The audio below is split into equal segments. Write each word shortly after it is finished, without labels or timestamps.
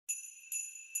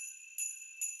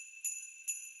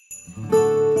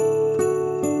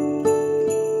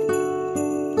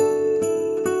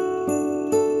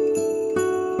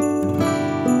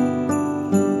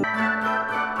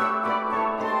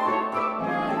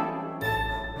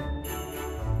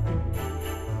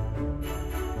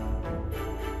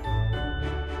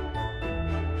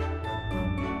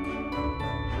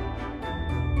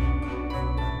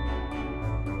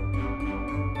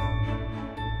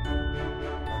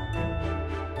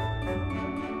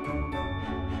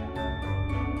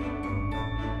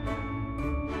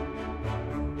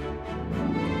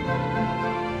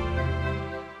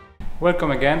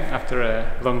Welcome again after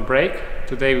a long break.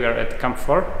 Today we are at Camp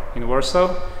 4 in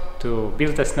Warsaw to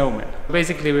build a snowman.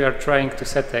 Basically we are trying to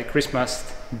set a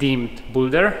Christmas themed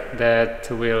boulder that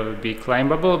will be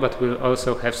climbable but will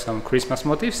also have some Christmas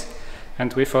motifs,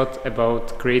 and we thought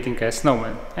about creating a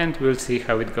snowman and we'll see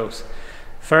how it goes.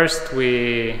 First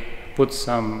we put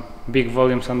some big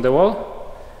volumes on the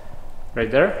wall, right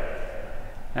there,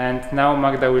 and now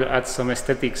Magda will add some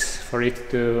aesthetics for it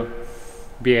to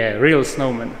be a real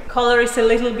snowman. Color is a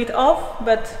little bit off,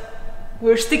 but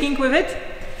we're sticking with it.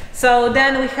 So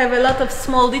then we have a lot of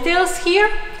small details here.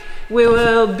 We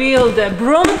will build a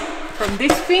broom from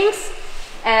these things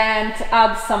and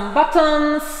add some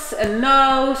buttons, a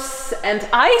nose and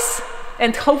eyes,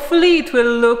 and hopefully it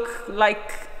will look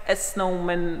like a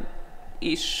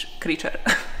snowman-ish creature.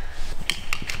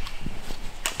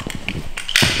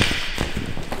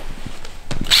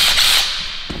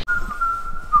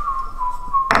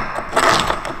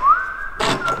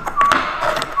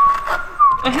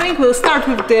 I think we'll start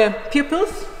with the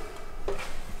pupils.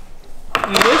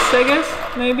 Like this, I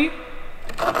guess, maybe.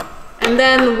 And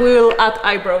then we'll add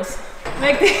eyebrows.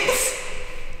 Like this.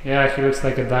 Yeah, he looks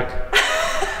like a duck.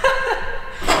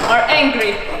 Or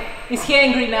angry. Is he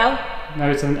angry now? Now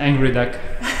it's an angry duck.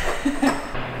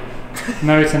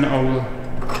 Now it's an owl.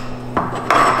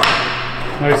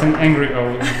 Now it's an angry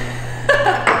owl.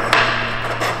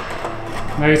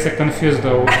 Now it's a confused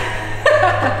owl.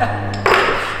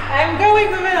 I'm going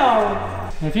with an owl.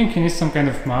 I think he needs some kind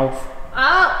of mouth.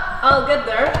 I'll get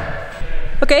there.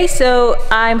 Okay, so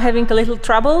I'm having a little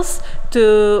troubles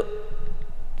to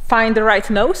find the right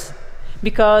nose,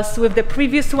 because with the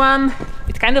previous one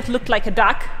it kind of looked like a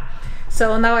duck.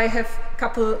 So now I have a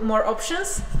couple more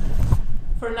options.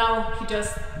 For now he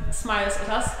just smiles at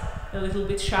us, a little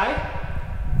bit shy.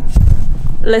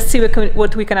 Let's see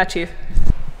what we can achieve.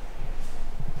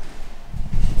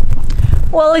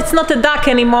 Well, it's not a duck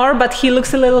anymore, but he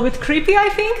looks a little bit creepy, I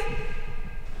think.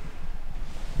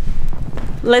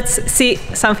 Let's see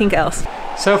something else.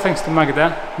 So thanks to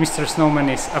Magda, Mr. Snowman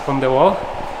is up on the wall.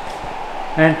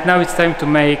 And now it's time to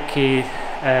make it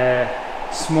a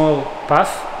small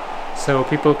path, so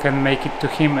people can make it to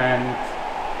him and,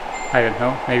 I don't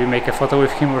know, maybe make a photo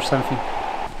with him or something.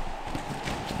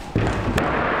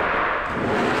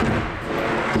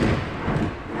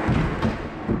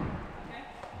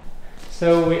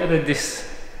 So we added this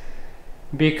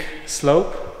big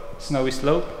slope, snowy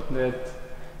slope, that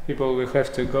people will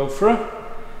have to go through,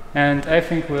 and I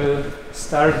think we'll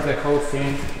start the whole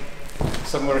thing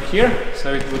somewhere here,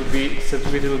 so it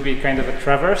will be kind of a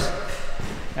traverse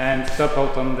and top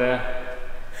out on the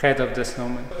head of the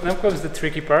snowman. Now comes the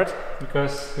tricky part,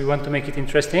 because we want to make it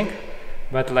interesting,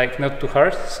 but like not too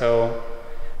hard, so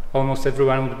almost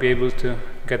everyone would be able to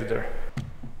get there.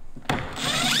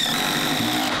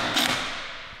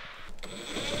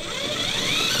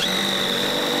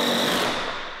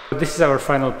 This is our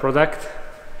final product.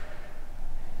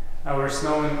 Our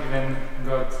snowman even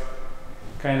got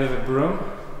kind of a broom,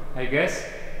 I guess.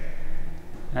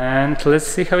 And let's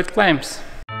see how it climbs.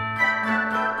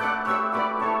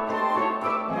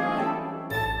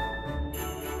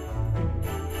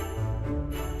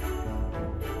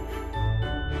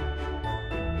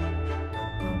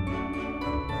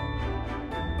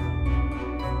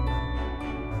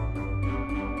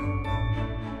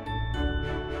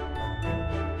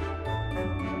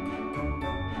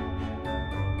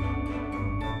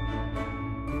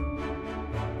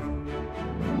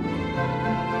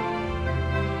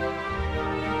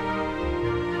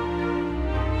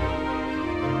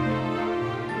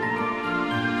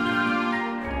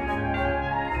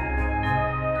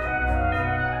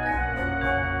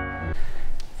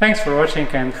 Thanks for watching,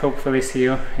 and hopefully see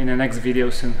you in the next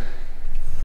video soon.